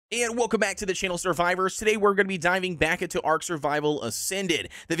And welcome back to the channel, Survivors. Today we're going to be diving back into Ark Survival Ascended.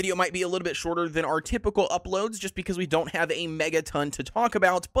 The video might be a little bit shorter than our typical uploads just because we don't have a mega ton to talk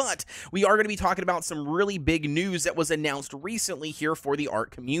about, but we are going to be talking about some really big news that was announced recently here for the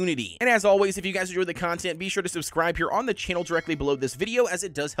Ark community. And as always, if you guys enjoy the content, be sure to subscribe here on the channel directly below this video, as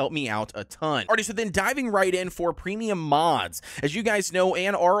it does help me out a ton. Alrighty, so then diving right in for premium mods. As you guys know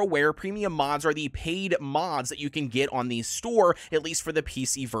and are aware, premium mods are the paid mods that you can get on the store, at least for the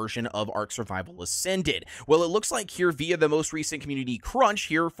PC version of Ark Survival Ascended. Well, it looks like here via the most recent community crunch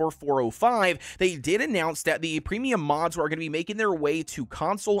here for 405, they did announce that the premium mods are going to be making their way to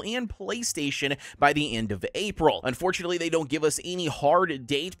console and PlayStation by the end of April. Unfortunately, they don't give us any hard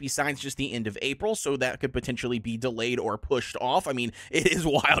date besides just the end of April, so that could potentially be delayed or pushed off. I mean, it is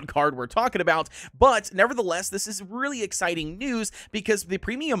wild card we're talking about, but nevertheless, this is really exciting news because the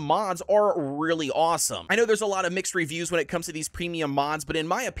premium mods are really awesome. I know there's a lot of mixed reviews when it comes to these premium mods, but in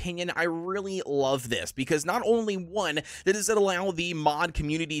my opinion, I really love this because not only one, does it allow the mod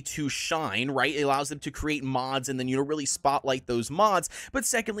community to shine, right? It allows them to create mods and then, really spotlight those mods. But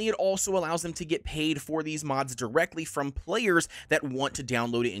secondly, it also allows them to get paid for these mods directly from players that want to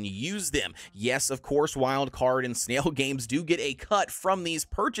download it and use them. Yes, of course, Wildcard and Snail Games do get a cut from these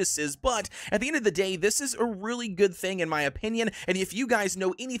purchases, but at the end of the day, this is a really good thing in my opinion. And if you guys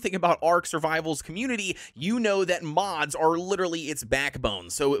know anything about Ark Survival's community, you know that mods are literally its backbone.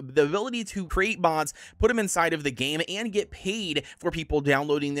 So the ability to create mods, put them inside of the game, and get paid for people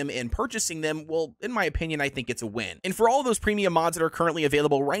downloading them and purchasing them, well, in my opinion, I think it's a win. And for all those premium mods that are currently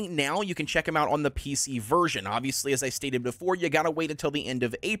available right now, you can check them out on the PC version. Obviously, as I stated before, you gotta wait until the end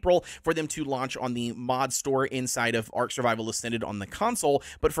of April for them to launch on the mod store inside of Ark Survival Ascended on the console.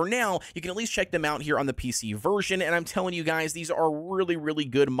 But for now, you can at least check them out here on the PC version. And I'm telling you guys, these are really, really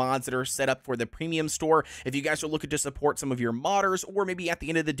good mods that are set up for the premium store. If you guys are looking to support some of your modders, or maybe at the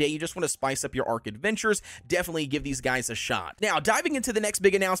end of the day, you just want to spice up your Ark adventures, definitely give these guys a shot. Now, diving into the next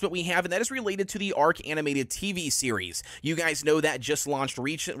big announcement we have, and that is related to the Ark animated TV series. You guys know that just launched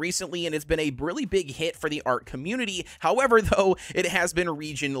recently, and it's been a really big hit for the Ark community. However, though, it has been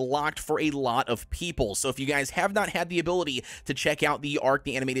region locked for a lot of people. So if you guys have not had the ability to check out the Ark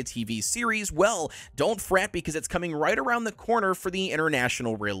the animated TV series, well, don't fret because it's coming right around the corner for the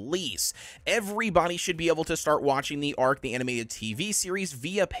international release. Everybody should be able to start watching the Ark the animated TV series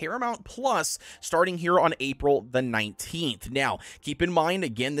via Paramount Plus starting here on April the 19th. Now, keep in mind,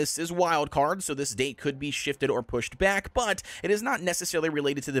 again, this is wildcard, so this date could be shifted or pushed back, but it is not necessarily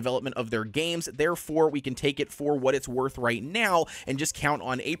related to the development of their games. Therefore, we can take it for what it's worth right now and just count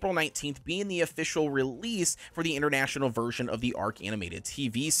on April 19th being the official release for the international version of the Ark animated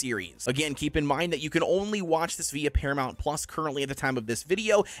TV series. Again, keep in mind that you can only watch this via Paramount Plus currently at the time of this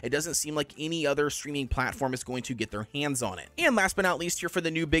video. It doesn't seem like any other streaming platform is going to get their hands on it. And last but not least, here for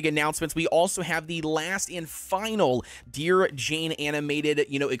the new big announcements, we also have the last and final Dear Jane animated,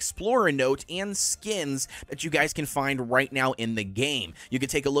 Explorer note and skins that you guys can find right now in the game. You can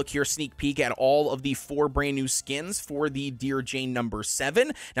take a look here, sneak peek at all of the 4 brand new skins for the Dear Jane number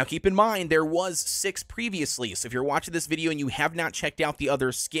 7. Now, keep in mind, there was 6 previously, so if you're watching this video and you have not checked out the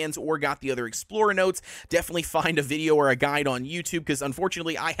other skins or got the other Explorer notes, definitely find a video or a guide on YouTube, because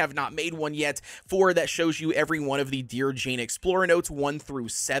unfortunately, I have not made one yet that shows you every one of the Dear Jane Explorer notes 1 through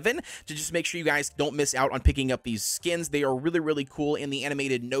 7 to just make sure you guys don't miss out on picking up these skins. They are really, really cool, and the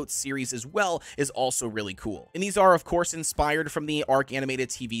animated notes series as well is also really cool. And these are, of course, inspired from the Ark animated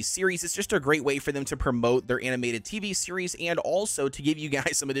TV series. It's just a great way for them to promote their animated TV series and also to give you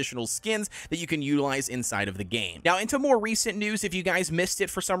guys some additional skins that you can utilize inside of the game. Now, into more recent news, if you guys missed it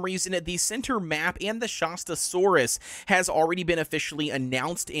for some reason, the center map and the Shastasaurus has already been officially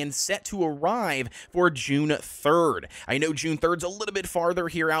announced and set to arrive for June 3rd. I know June 3rd's a little bit farther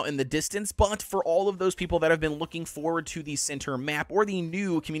here out in the distance, but for all of those people that have been looking forward to the center map or the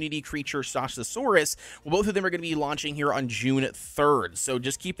new community creature Shastasaurus, well, both of them are going to be launching here on June 3rd. So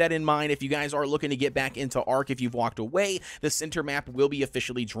just keep that in mind. If you guys are looking to get back into Ark, if you've walked away, the center map will be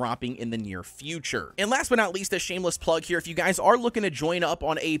officially dropping in the near future. And last but not least, a shameless plug here. If you guys are looking to join up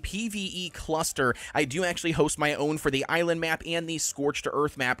on a PvE cluster, I do actually host my own for the island map and the Scorched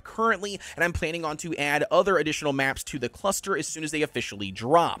Earth map currently, and I'm planning on to add other additional maps to the cluster as soon as they officially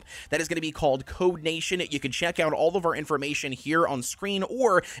drop. That is going to be called Kodeations. You can check out all of our information here on screen,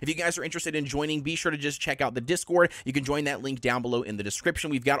 or if you guys are interested in joining, be sure to just check out the Discord. You can join that link down below in the description.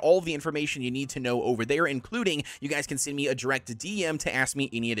 We've got all the information you need to know over there, including you guys can send me a direct DM to ask me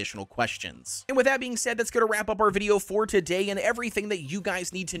any additional questions. And with that being said, that's going to wrap up our video for today and everything that you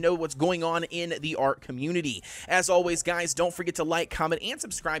guys need to know what's going on in the Ark community. As always, guys, don't forget to like, comment, and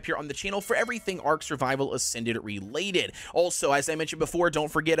subscribe here on the channel for everything Ark Survival Ascended related. Also, as I mentioned mentioned before,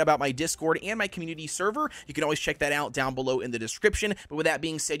 don't forget about my Discord and my community server. You can always check that out down below in the description. But with that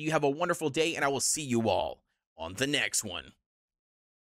being said, you have a wonderful day, and I will see you all on the next one.